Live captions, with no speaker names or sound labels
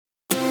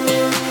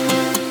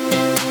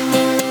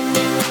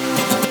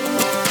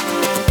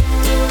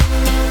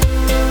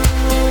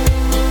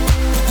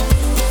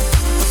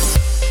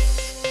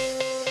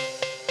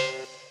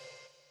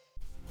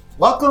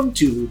Welcome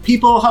to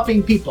People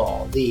Helping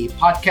People, the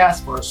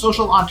podcast for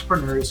social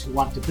entrepreneurs who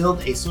want to build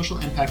a social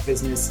impact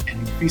business and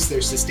increase their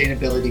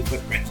sustainability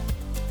footprint.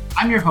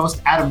 I'm your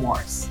host, Adam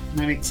Morris,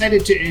 and I'm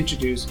excited to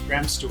introduce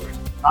Graham Stewart,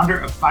 founder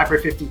of Fiber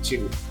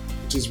 52,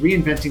 which is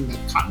reinventing the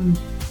cotton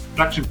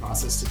production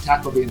process to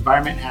tackle the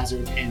environment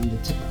hazard in the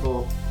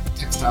typical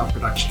textile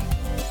production.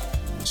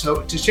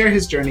 So to share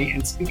his journey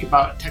and speak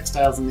about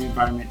textiles and the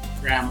environment,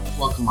 Graham,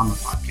 welcome on the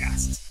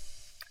podcast.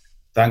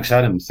 Thanks,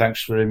 Adam.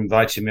 Thanks for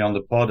inviting me on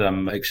the pod.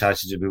 I'm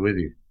excited to be with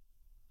you.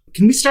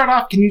 Can we start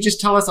off? Can you just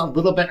tell us a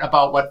little bit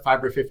about what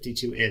Fiber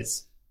 52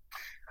 is?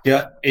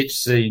 Yeah,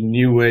 it's a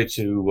new way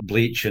to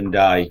bleach and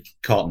dye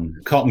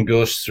cotton. Cotton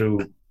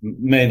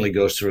mainly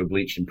goes through a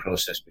bleaching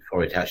process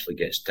before it actually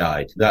gets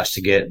dyed. That's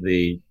to get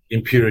the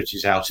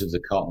impurities out of the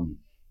cotton,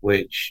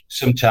 which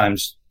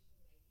sometimes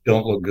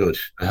don't look good.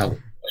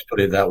 Let's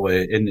put it that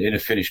way, in a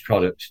finished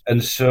product.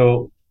 And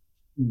so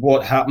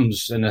what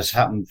happens, and has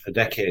happened for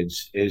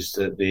decades, is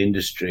that the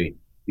industry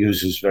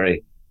uses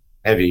very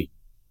heavy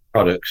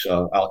products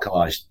or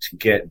alkalis to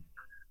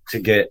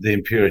get the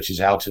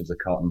impurities out of the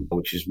cotton,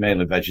 which is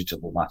mainly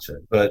vegetable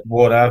matter. But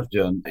what I've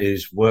done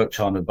is worked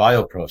on a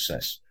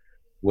bioprocess,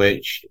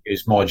 which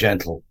is more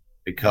gentle,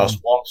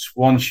 because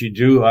once you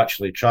do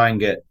actually try and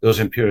get those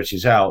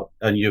impurities out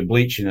and you're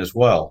bleaching as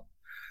well,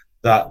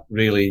 that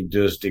really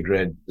does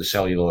degrade the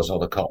cellulose or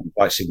the cotton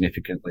quite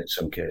significantly in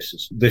some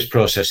cases. This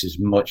process is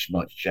much,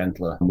 much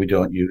gentler. We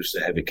don't use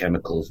the heavy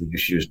chemicals. We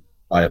just use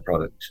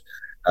bioproducts.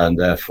 And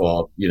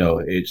therefore,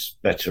 it's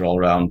better all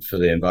around for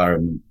the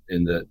environment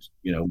in that,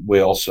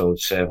 we also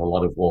save a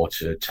lot of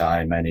water,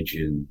 time,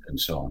 energy, and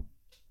so on.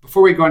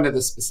 Before we go into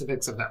the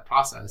specifics of that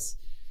process,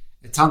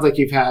 it sounds like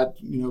you've had,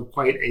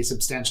 quite a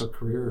substantial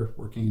career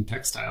working in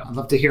textile. I'd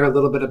love to hear a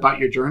little bit about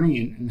your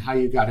journey and how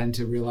you got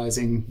into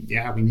realizing,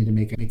 we need to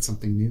make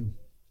something new.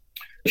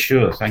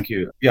 Sure, thank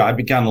you. Yeah, I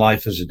began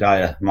life as a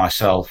dyer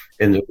myself,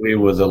 in that we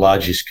were the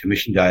largest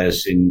commission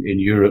dyers in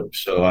Europe.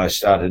 So I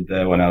started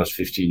there when I was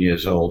 15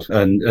 years old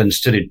and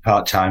studied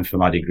part-time for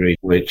my degree,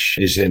 which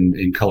is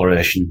in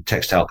coloration,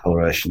 textile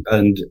coloration.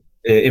 And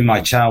in my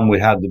town, we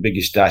had the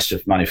biggest dye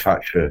stuff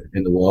manufacturer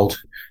in the world,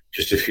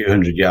 just a few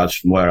hundred yards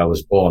from where I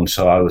was born.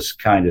 So I was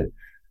kind of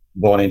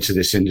born into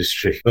this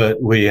industry.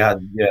 But we had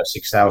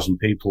 6,000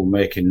 people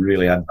making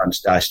really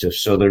advanced dye stuff.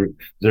 So the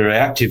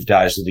reactive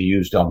dyes that are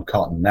used on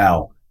cotton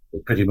now were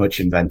pretty much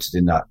invented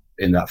in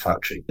that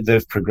factory.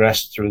 They've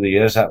progressed through the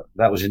years. That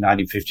was in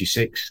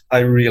 1956. I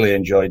really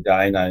enjoyed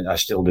dyeing. I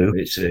still do.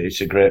 It's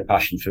a great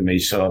passion for me.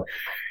 So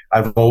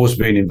I've always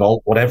been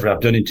involved. Whatever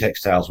I've done in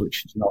textiles,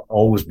 which has not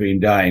always been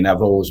dyeing,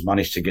 I've always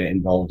managed to get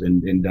involved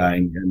in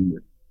dyeing. And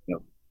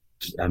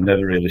I've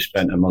never really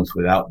spent a month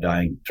without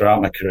dyeing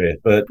throughout my career.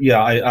 But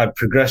I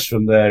progressed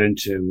from there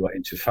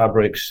into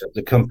fabrics.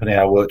 The company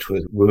I worked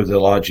with, we were the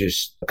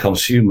largest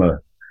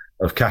consumer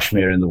of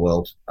cashmere in the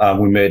world.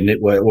 We made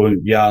knitwear,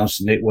 yarns,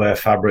 knitwear,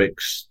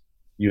 fabrics,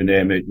 you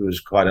name it. It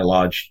was quite a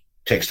large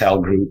textile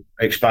group.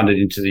 Expanded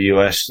into the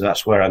US.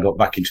 That's where I got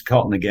back into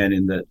cotton again,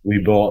 in that we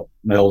bought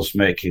mills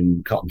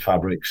making cotton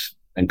fabrics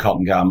and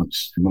cotton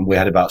garments. And we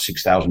had about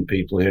 6,000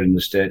 people here in the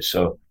States.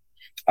 So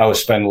I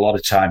was spending a lot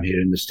of time here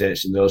in the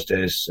States in those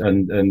days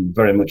and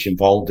very much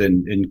involved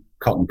in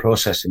cotton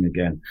processing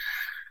again.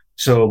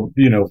 So,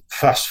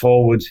 fast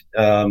forward,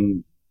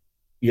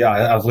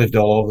 I've lived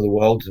all over the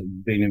world,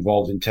 been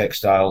involved in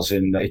textiles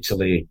in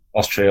Italy,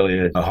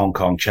 Australia, Hong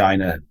Kong,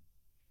 China,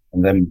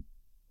 and then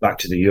back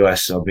to the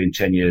US. So I've been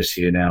 10 years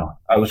here now.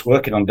 I was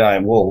working on dye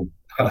and wool,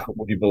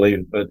 would you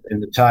believe? But in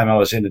the time I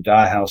was in a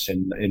dye house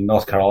in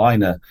North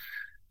Carolina,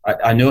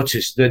 I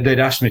noticed that they'd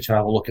asked me to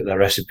have a look at their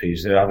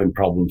recipes. They're having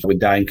problems with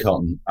dyeing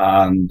cotton.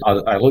 And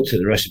I looked at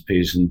the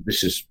recipes, and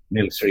this is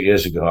nearly 3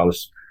 years ago. I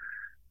was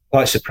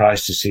quite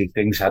surprised to see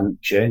things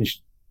hadn't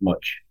changed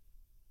much,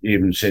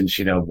 even since,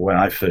 when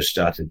I first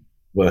started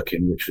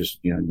working, which was,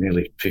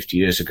 nearly 50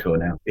 years ago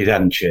now. It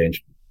hadn't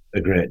changed a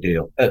great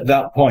deal. At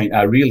that point,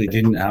 I really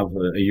didn't have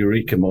a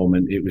eureka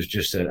moment. It was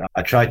just that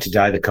I tried to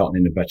dye the cotton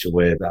in a better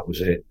way. That was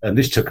it. And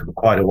this took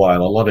quite a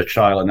while, a lot of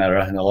trial and error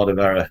and a lot of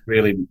error.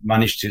 Really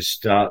managed to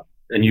start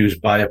and use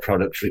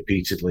bioproducts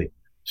repeatedly.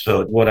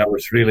 So what I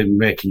was really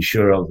making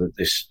sure of, that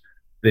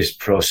this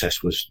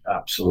process was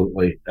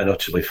absolutely and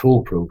utterly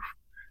foolproof,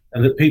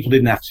 and that people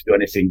didn't have to do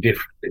anything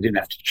different. They didn't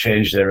have to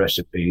change their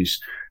recipes,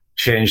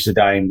 change the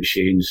dyeing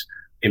machines,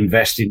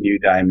 invest in new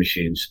dyeing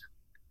machines.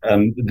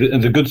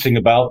 The good thing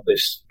about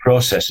this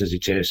process, as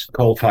it is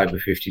called Fiber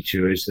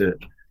 52, is that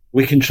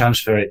we can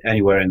transfer it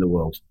anywhere in the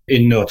world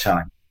in no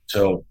time.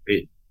 So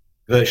it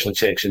virtually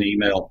takes an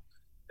email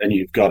and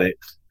you've got it,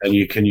 and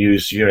you can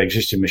use your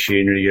existing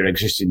machinery, your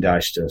existing dye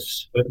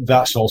stuffs. But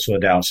that's also a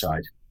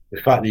downside.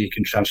 The fact that you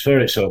can transfer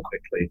it so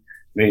quickly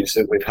means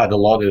that we've had a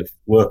lot of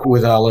work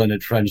with our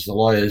learned friends, the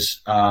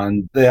lawyers,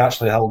 and they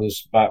actually held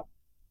us back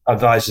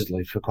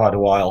advisedly for quite a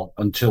while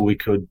until we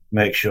could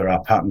make sure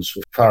our patents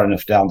were far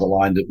enough down the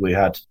line that we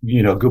had,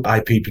 good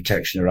IP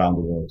protection around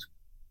the world.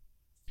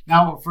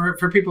 Now,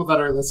 for people that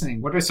are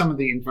listening, what are some of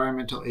the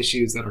environmental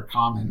issues that are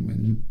common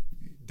when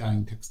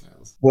dyeing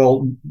textiles?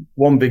 Well,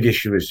 one big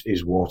issue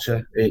is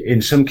water.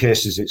 In some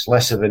cases, it's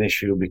less of an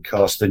issue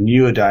because the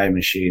newer dyeing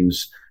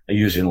machines are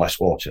using less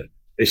water.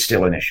 It's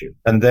still an issue.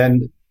 And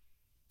then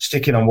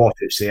sticking on water,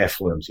 it's the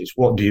effluent. It's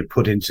what do you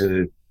put into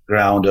the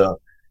ground, or,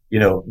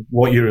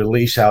 what you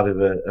release out of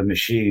a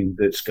machine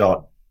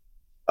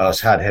has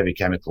had heavy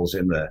chemicals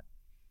in there.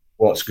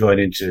 What's going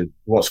into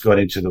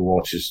the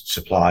water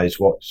supplies,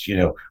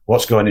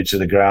 what's going into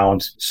the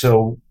ground.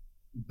 So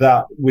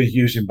that with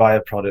using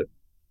bioproduct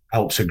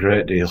helps a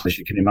great deal, as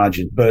you can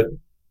imagine. But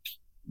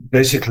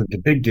basically the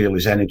big deal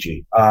is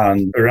energy.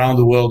 And around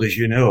the world, as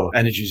you know,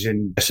 energy's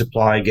in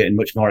supply getting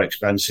much more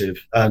expensive.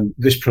 And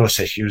this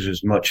process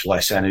uses much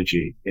less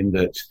energy, in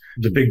that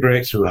the big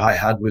breakthrough I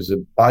had with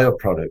the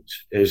bioproduct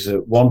is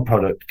that one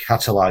product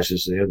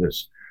catalyzes the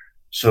others.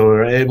 So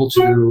we're able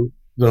to do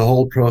the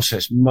whole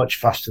process much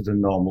faster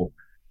than normal,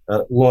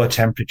 at lower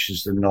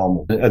temperatures than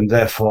normal. And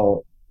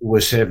therefore,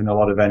 we're saving a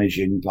lot of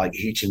energy in like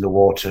heating the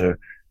water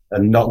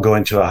and not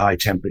going to a high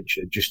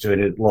temperature, just doing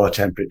it at lower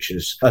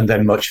temperatures and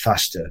then much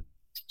faster.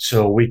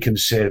 So we can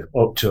save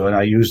up to, and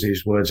I use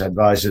these words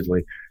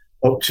advisedly,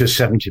 up to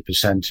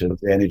 70% of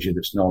the energy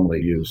that's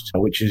normally used,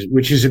 which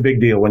is a big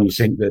deal when you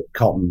think that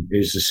cotton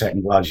is the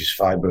second largest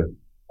fiber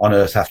on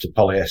earth after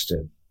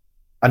polyester.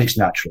 And it's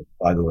natural,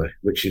 by the way,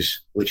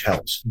 which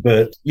helps.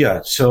 But yeah,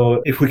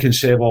 so if we can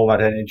save all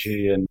that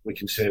energy and we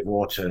can save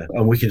water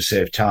and we can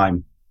save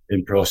time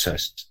in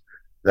process,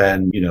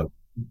 then,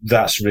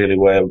 that's really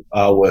where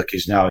our work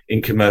is now,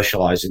 in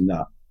commercializing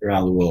that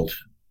around the world.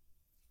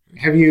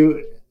 Have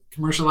you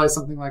commercialized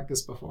something like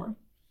this before?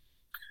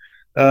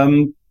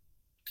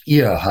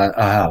 Yeah,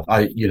 I have.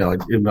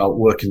 In my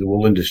work in the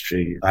wool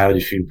industry, I had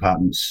a few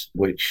patents,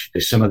 which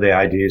some of the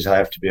ideas, I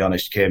have to be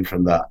honest, came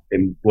from that,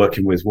 in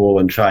working with wool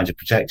and trying to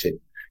protect it.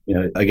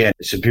 Again,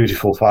 it's a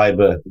beautiful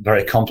fiber,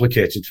 very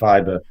complicated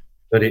fiber,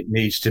 but it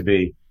needs to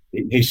be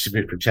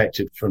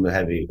protected from the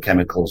heavy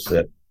chemicals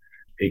that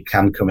it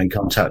can come in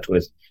contact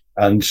with.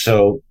 And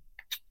so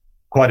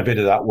quite a bit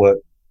of that work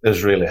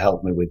has really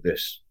helped me with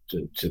this,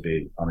 to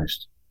be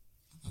honest.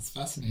 That's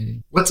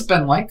fascinating. What's it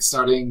been like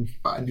starting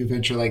a new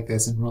venture like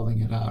this and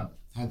rolling it out?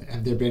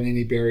 Have there been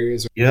any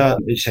barriers? Yeah,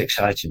 it's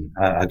exciting.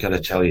 I got to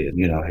tell you,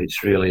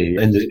 it's really,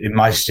 in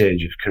my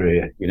stage of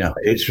career,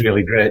 it's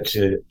really great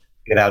to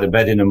get out of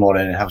bed in the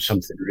morning and have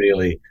something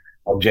really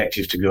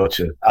objective to go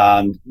to.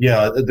 And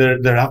yeah,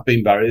 there have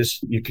been barriers.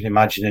 You can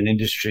imagine an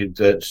industry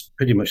that's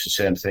pretty much the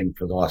same thing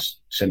for the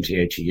last 70,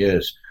 80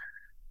 years.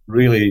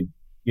 Really,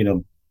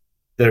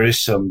 there is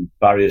some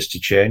barriers to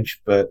change,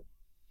 but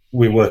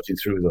we're working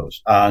through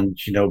those. And,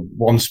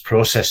 once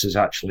processors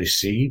actually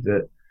see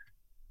that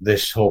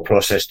this whole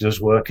process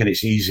does work and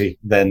it's easy,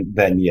 then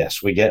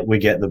yes, we get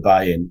the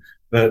buy-in.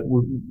 But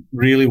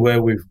really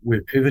where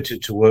we've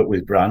pivoted to work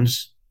with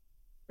brands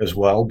as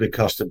well,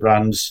 because the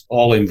brands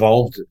all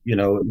involved,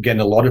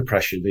 getting a lot of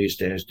pressure these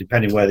days,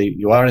 depending where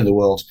you are in the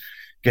world,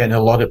 getting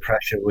a lot of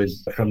pressure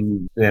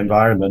from the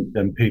environment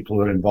and people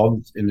who are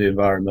involved in the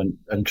environment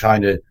and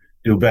trying to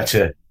do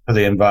better for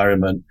the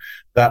environment.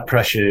 That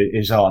pressure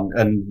is on.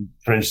 And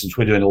for instance,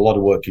 we're doing a lot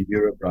of work in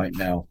Europe right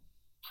now,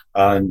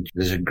 and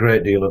there's a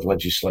great deal of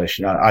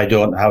legislation. I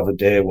don't have a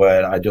day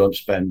where I don't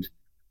spend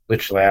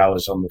literally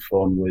hours on the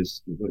phone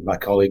with my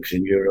colleagues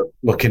in Europe,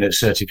 looking at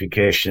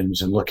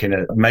certifications and looking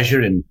at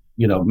measuring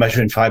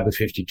fiber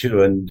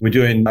 52. And we're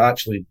doing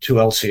actually 2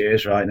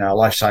 LCAs right now,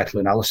 life cycle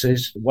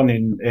analysis, one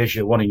in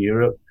Asia, one in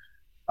Europe.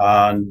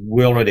 And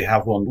we already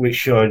have one which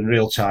show in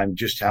real time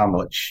just how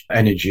much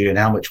energy and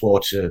how much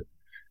water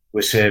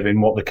we're saving,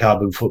 what the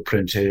carbon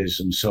footprint is,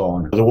 and so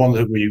on. The one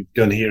that we've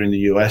done here in the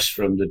US,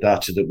 from the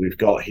data that we've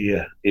got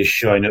here, is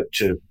showing up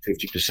to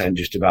 50%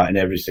 just about in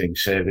everything,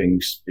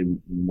 savings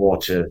in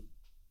water,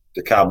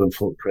 the carbon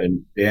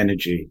footprint, the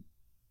energy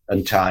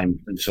and time,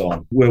 and so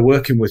on. We're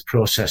working with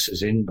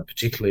processors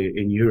particularly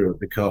in Europe,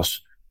 because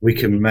we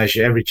can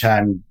measure every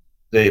time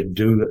they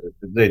do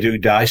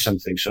dye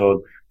something.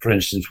 So, for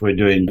instance, we're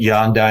doing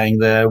yarn dyeing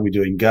there, we're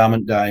doing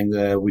garment dyeing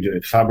there, we're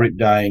doing fabric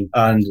dyeing.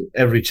 And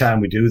every time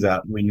we do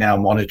that, we now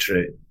monitor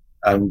it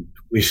and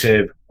we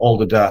save all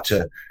the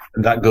data.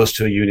 And that goes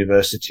to a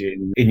university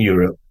in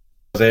Europe.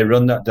 They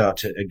run that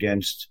data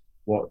against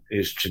what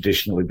is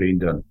traditionally being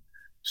done.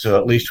 So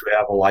at least we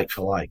have a like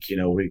for like.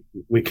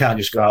 We can't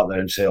just go out there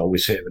and say, we're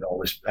saving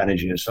all this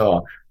energy and so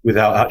on,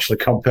 without actually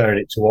comparing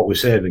it to what we're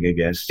saving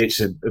against.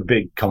 It's a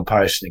big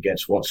comparison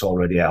against what's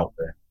already out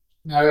there.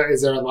 Now,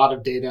 is there a lot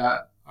of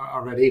data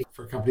already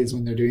for companies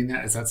when they're doing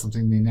that? Is that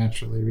something they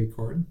naturally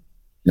record?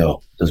 No,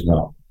 there's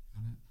not.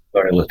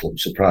 Very little,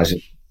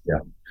 surprising. Yeah.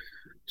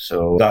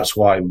 So that's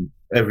why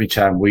every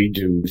time we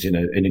do in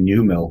a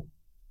new mill,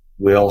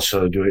 we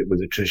also do it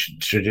with a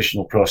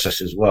traditional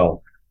process as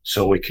well.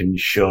 So we can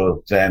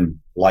show them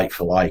like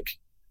for like,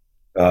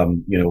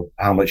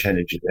 how much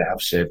energy they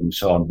have saved and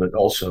so on, but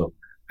also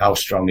how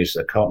strong is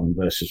the cotton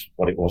versus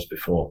what it was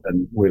before.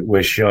 And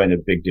we're showing a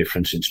big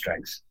difference in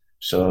strength.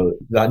 So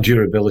that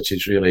durability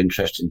is really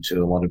interesting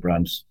to a lot of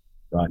brands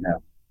right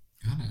now.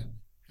 Got it.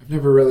 I've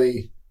never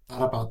really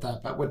thought about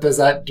that, but what does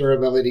that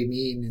durability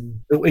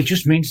mean? It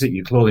just means that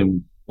your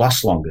clothing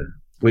lasts longer,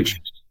 which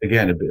is,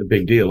 again, a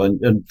big deal.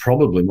 And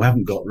probably, we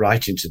haven't got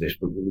right into this,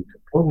 but we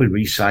could probably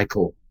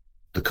recycle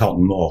the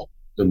cotton more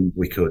than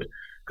we could,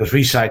 because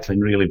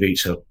recycling really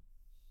beats up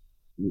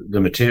the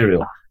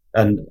material.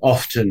 And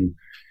often,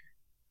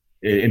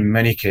 in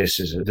many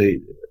cases, the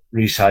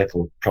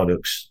recycled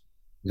products,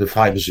 the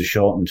fibers are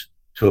shortened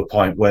to a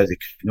point where they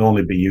can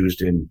only be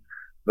used in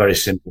very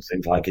simple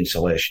things like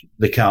insulation.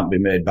 They can't be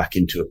made back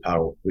into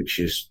apparel, which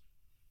is,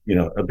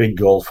 a big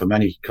goal for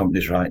many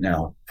companies right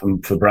now,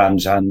 for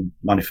brands and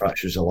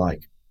manufacturers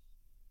alike.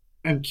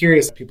 I'm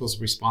curious what people's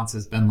response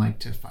has been like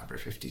to Fiber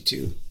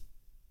 52.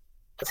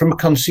 From a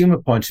consumer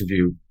point of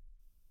view,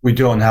 we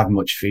don't have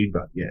much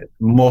feedback yet.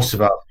 Most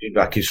of our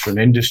feedback is from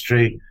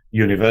industry,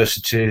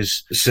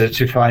 universities,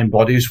 certifying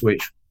bodies,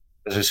 which,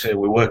 as I say,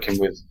 we're working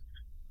with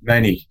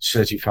many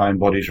certifying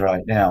bodies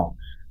right now.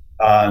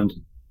 And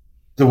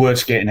the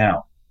word's getting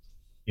out,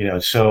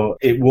 so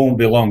it won't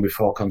be long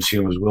before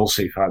consumers will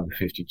see Fiber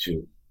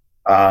 52.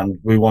 And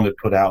we want to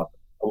put out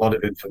a lot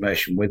of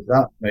information with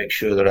that, make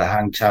sure there are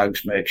hang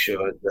tags, make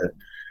sure that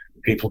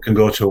people can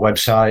go to a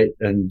website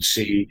and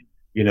see,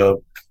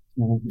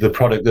 the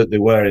product that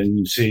they're wearing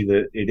and see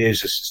that it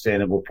is a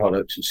sustainable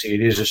product and see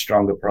it is a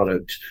stronger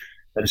product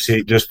and see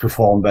it does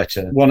perform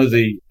better. One of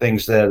the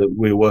things there that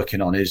we're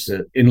working on is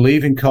that in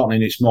leaving cotton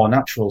in its more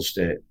natural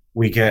state,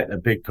 we get a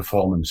big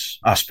performance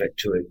aspect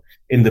to it.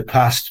 In the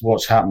past,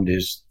 what's happened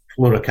is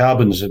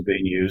fluorocarbons have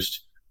been used,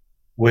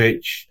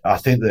 which I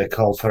think they're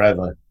called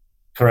forever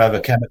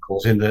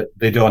chemicals, in that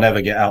they don't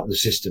ever get out of the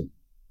system.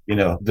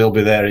 They'll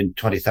be there in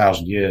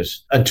 20,000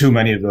 years. And too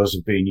many of those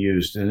have been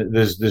used. And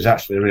there's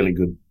actually a really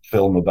good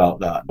film about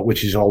that,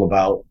 which is all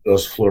about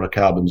those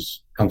fluorocarbons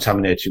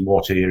contaminating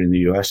water here in the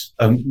US.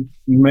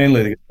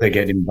 Mainly they're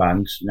getting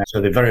banned now,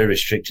 so they're very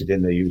restricted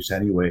in their use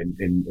anyway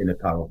in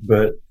apparel.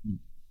 But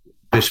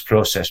this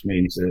process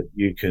means that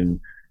you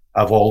can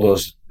have all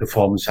those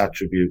performance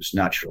attributes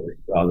naturally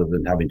rather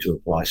than having to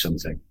apply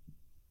something.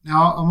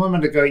 Now, a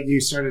moment ago,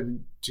 you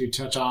started to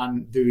touch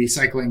on the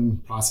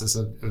recycling process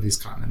of these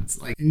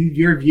cottons. Like, in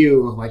your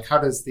view, how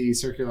does the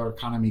circular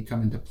economy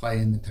come into play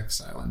in the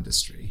textile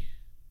industry?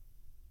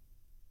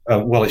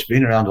 Well, it's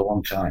been around a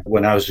long time.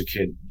 When I was a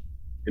kid,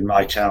 in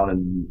my town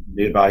and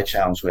nearby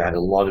towns, we had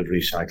a lot of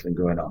recycling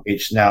going on.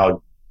 It's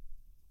now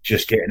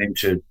just getting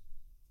into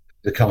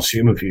the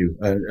consumer view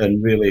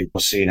and really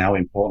seeing how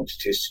important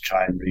it is to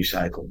try and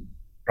recycle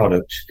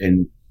product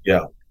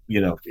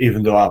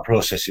even though our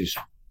process is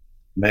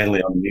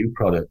mainly on new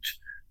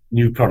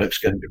product's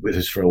going to be with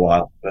us for a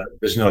while, but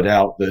there's no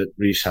doubt that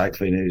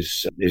recycling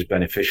is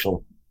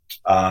beneficial,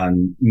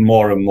 and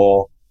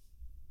more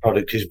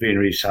product is being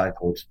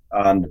recycled.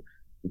 And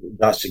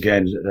that's,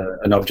 again,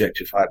 an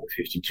objective of Fiber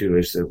 52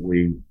 is that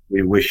we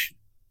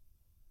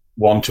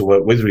want to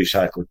work with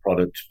recycled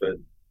products, but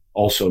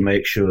also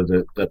make sure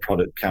that the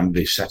product can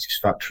be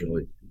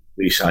satisfactorily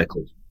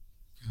recycled.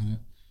 Got it.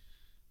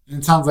 And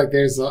it sounds like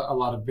there's a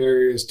lot of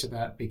barriers to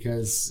that,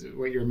 because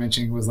what you were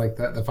mentioning was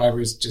the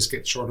fibers just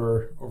get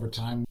shorter over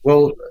time.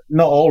 Well,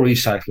 not all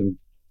recycling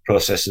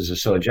processes are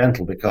so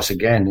gentle, because,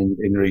 again,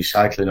 in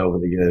recycling over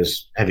the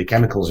years, heavy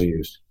chemicals are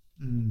used.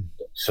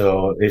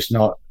 So it's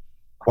not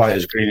quite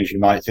as green as you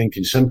might think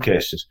in some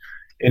cases.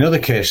 In other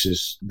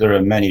cases, there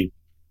are many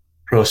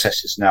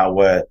processes now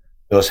where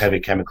those heavy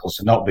chemicals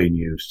are not being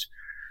used.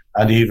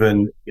 And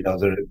even, there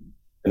are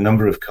a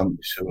number of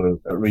companies who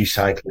are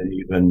recycling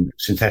even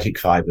synthetic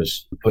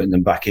fibers, putting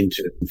them back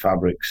into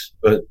fabrics.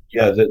 But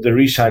the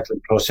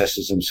recycling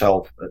processes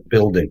themselves are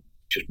building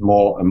just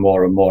more and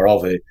more and more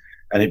of it,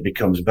 and it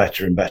becomes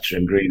better and better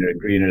and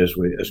greener as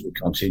we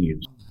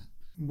continue.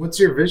 What's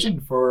your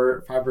vision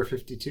for Fiber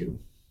 52?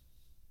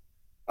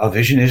 Our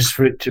vision is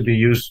for it to be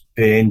used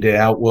day in, day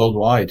out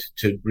worldwide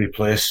to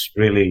replace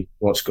really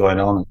what's going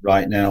on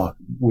right now.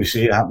 We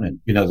see it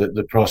happening.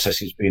 The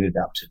process is being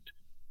adapted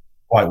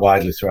quite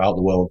widely throughout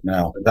the world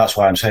now. That's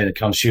why I'm saying the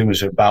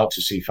consumers are about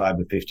to see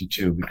Fiber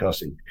 52,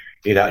 because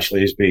it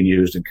actually is being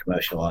used and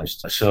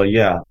commercialized. So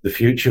the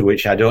future,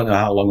 which I don't know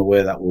how long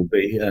away that will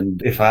be.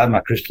 And if I had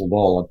my crystal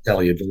ball, I'd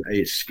tell you,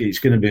 it's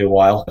going to be a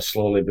while.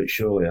 Slowly but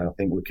surely, I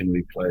think we can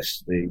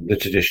replace the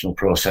traditional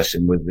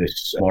processing with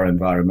this more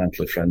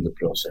environmentally friendly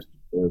process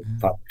for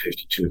Fiber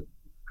 52.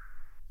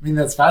 I mean,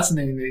 that's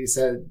fascinating that you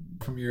said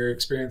from your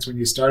experience when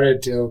you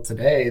started till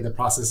today, the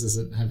processes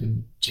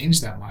haven't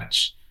changed that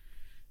much.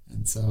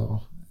 And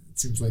so it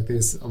seems like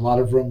there's a lot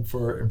of room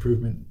for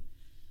improvement.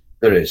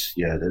 There is,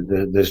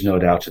 there's no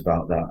doubt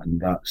about that. And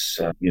that's,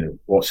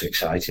 what's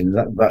exciting.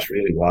 That's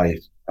really why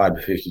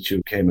Fiber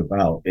 52 came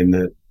about, in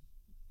that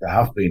there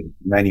have been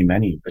many,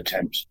 many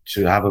attempts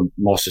to have a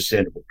more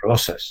sustainable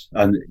process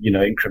and,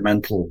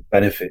 incremental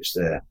benefits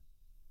there,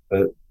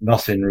 but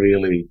nothing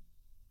really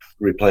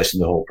replacing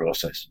the whole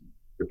process,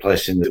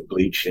 replacing the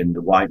bleaching,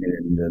 the whitening,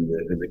 and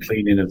the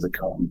cleaning of the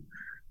cotton,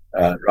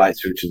 right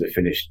through to the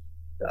finished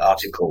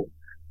article.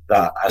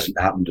 That hasn't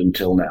happened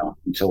until now,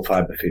 until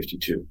Fiber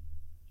 52.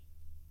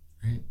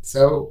 Right.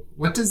 So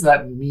what does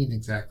that mean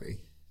exactly?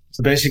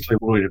 So basically,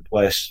 we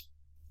replace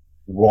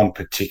one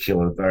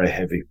particular very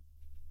heavy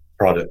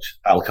product,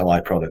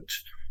 alkali product,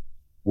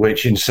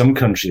 which in some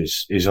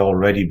countries is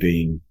already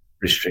being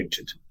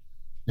restricted.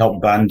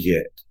 Not banned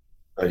yet,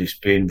 but it's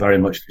been very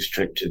much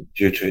restricted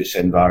due to its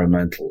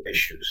environmental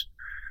issues.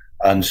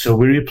 And so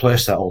we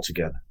replace that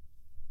altogether.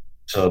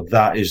 So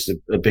that is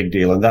a big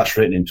deal, and that's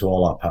written into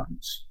all our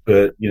patents.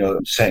 But,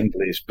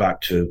 secondly, it's back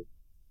to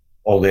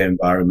all the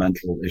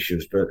environmental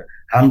issues. But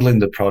handling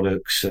the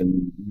products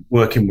and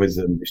working with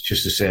them is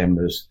just the same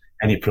as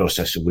any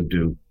processor would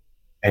do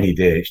any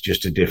day. It's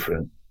just a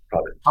different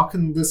product. How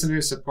can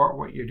listeners support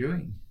what you're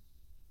doing?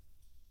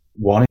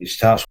 One, it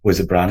starts with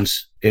the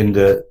brands in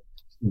that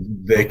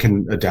they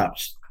can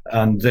adapt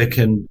and they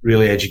can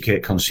really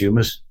educate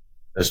consumers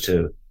as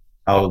to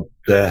how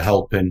they're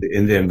helping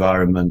in the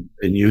environment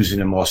in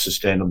using a more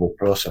sustainable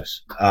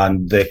process.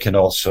 And they can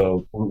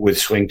also, with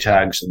swing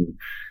tags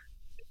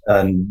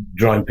and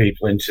drawing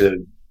people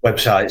into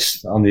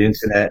websites on the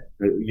internet,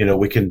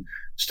 we can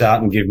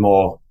start and give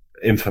more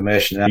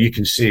information. And you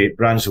can see it,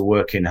 brands are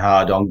working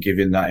hard on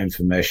giving that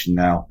information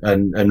now,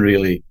 and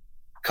really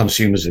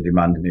consumers are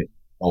demanding it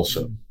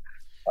also.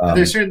 Are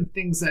there certain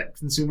things that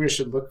consumers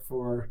should look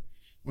for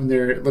when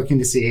they're looking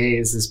to see, hey,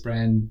 is this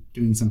brand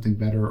doing something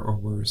better or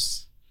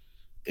worse?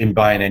 In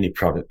buying any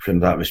product from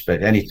that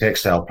respect, any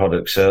textile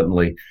product,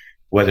 certainly,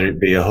 whether it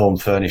be a home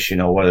furnishing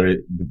or whether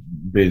it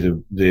be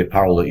the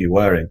apparel that you're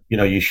wearing,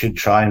 you should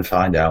try and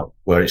find out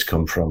where it's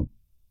come from,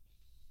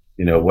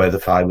 where the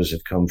fibers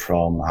have come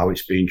from, how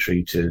it's been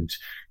treated,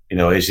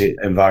 is it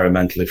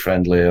environmentally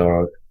friendly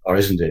or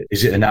isn't it?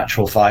 Is it a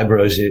natural fiber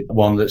or is it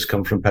one that's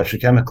come from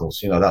petrochemicals?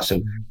 That's a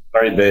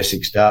very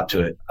basic start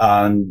to it.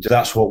 And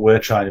that's what we're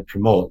trying to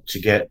promote, to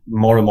get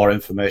more and more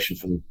information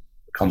from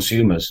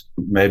consumers,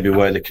 maybe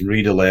where they can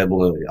read a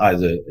label,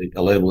 either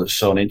a label that's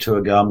sewn into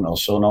a garment or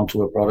sewn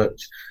onto a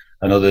product,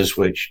 and others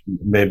which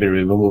may be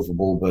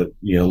removable, but,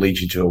 lead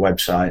you to a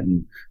website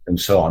and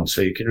so on.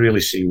 So you can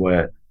really see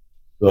where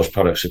those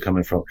products are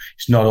coming from.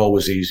 It's not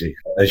always easy,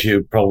 as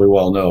you probably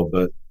well know,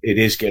 but it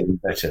is getting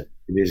better.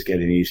 It is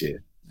getting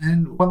easier.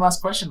 And one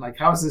last question,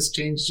 how has this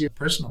changed you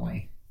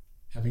personally,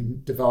 having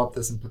developed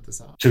this and put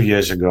this out? 2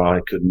 years ago,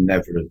 I could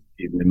never have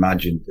even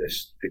imagined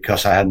this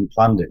because I hadn't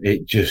planned it.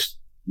 It just,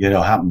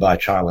 happened by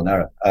trial and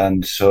error.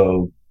 And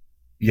so,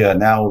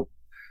 now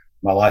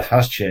my life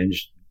has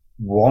changed.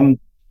 One,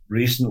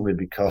 recently,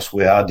 because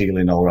we are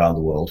dealing all around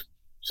the world.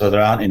 So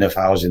there aren't enough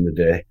hours in the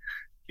day,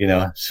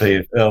 so you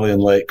have early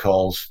and late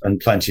calls and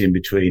plenty in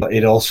between. But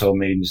it also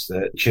means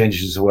that it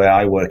changes the way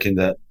I work in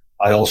that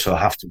I also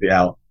have to be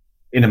out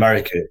in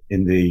America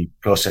in the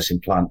processing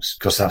plants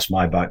because that's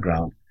my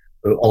background,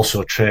 but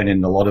also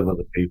training a lot of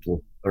other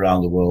people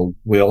around the world.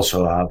 We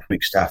also have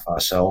mixed staff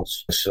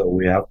ourselves. So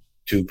we have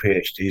 2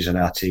 PhDs in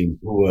our team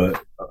who are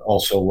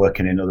also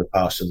working in other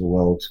parts of the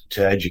world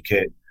to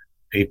educate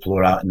people who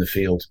are out in the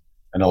field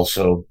and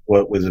also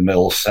work with the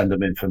mills, send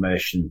them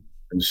information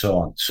and so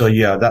on. So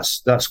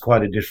that's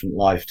quite a different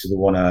life to the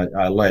one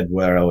I led,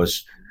 where I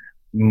was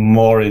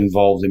more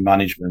involved in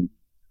management,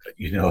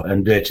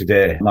 and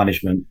day-to-day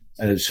management.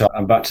 And so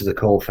I'm back to the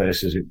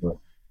coalface, as it were.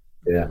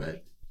 Yeah.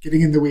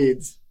 Getting in the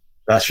weeds.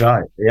 That's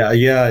right.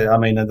 Yeah. I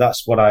mean, and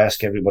that's what I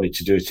ask everybody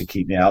to do, is to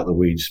keep me out of the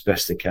weeds as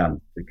best they can,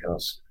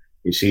 because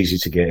it's easy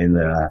to get in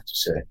there, I have to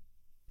say.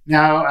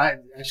 Now,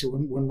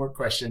 one more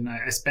question.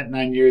 I spent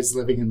 9 years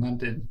living in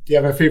London. Do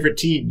you have a favorite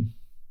team?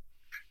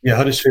 Yeah,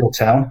 Huddersfield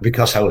Town,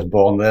 because I was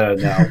born there.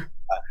 Now,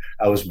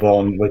 I was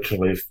born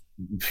literally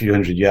a few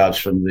hundred yards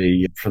from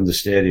the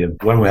stadium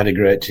when we had a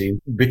great team.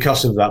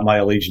 Because of that, my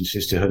allegiance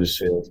is to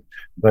Huddersfield.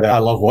 But I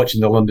love watching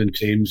the London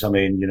teams. I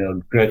mean,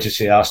 great to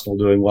see Arsenal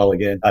doing well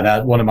again.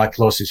 And one of my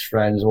closest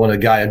friends, a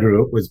guy I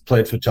grew up with,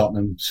 played for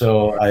Tottenham.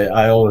 So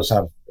I always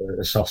have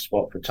a soft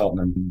spot for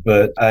Tottenham.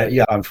 But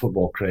I'm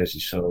football crazy.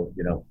 So,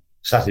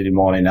 Saturday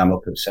morning, I'm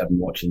up at 7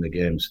 watching the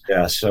games.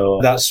 Yeah, so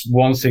that's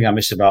one thing I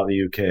miss about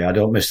the UK. I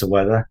don't miss the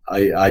weather.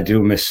 I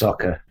do miss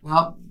soccer.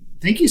 Well,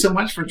 thank you so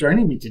much for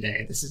joining me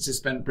today. This has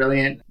just been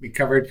brilliant. We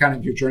covered kind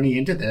of your journey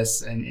into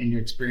this and your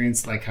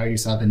experience, like how you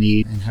saw the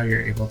need and how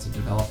you're able to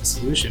develop a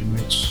solution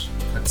which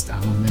cuts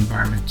down on the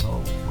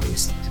environmental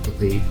waste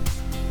typically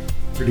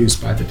produced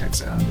by the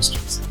textile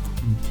industry. So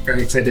I'm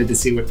very excited to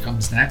see what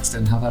comes next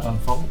and how that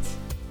unfolds.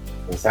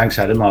 Well, thanks,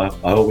 Adam. I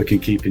hope we can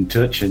keep in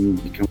touch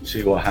and you can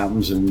see what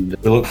happens, and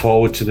we look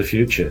forward to the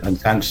future. And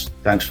thanks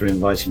for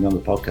inviting me on the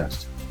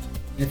podcast.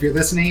 If you're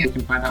listening, you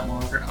can find out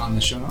more on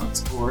the show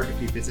notes, or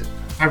if you visit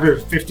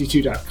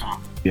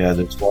fiber52.com. Yeah,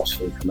 there's lots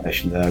of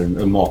information there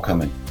and more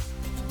coming.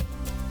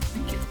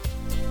 Thank you.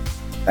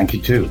 Thank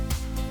you too.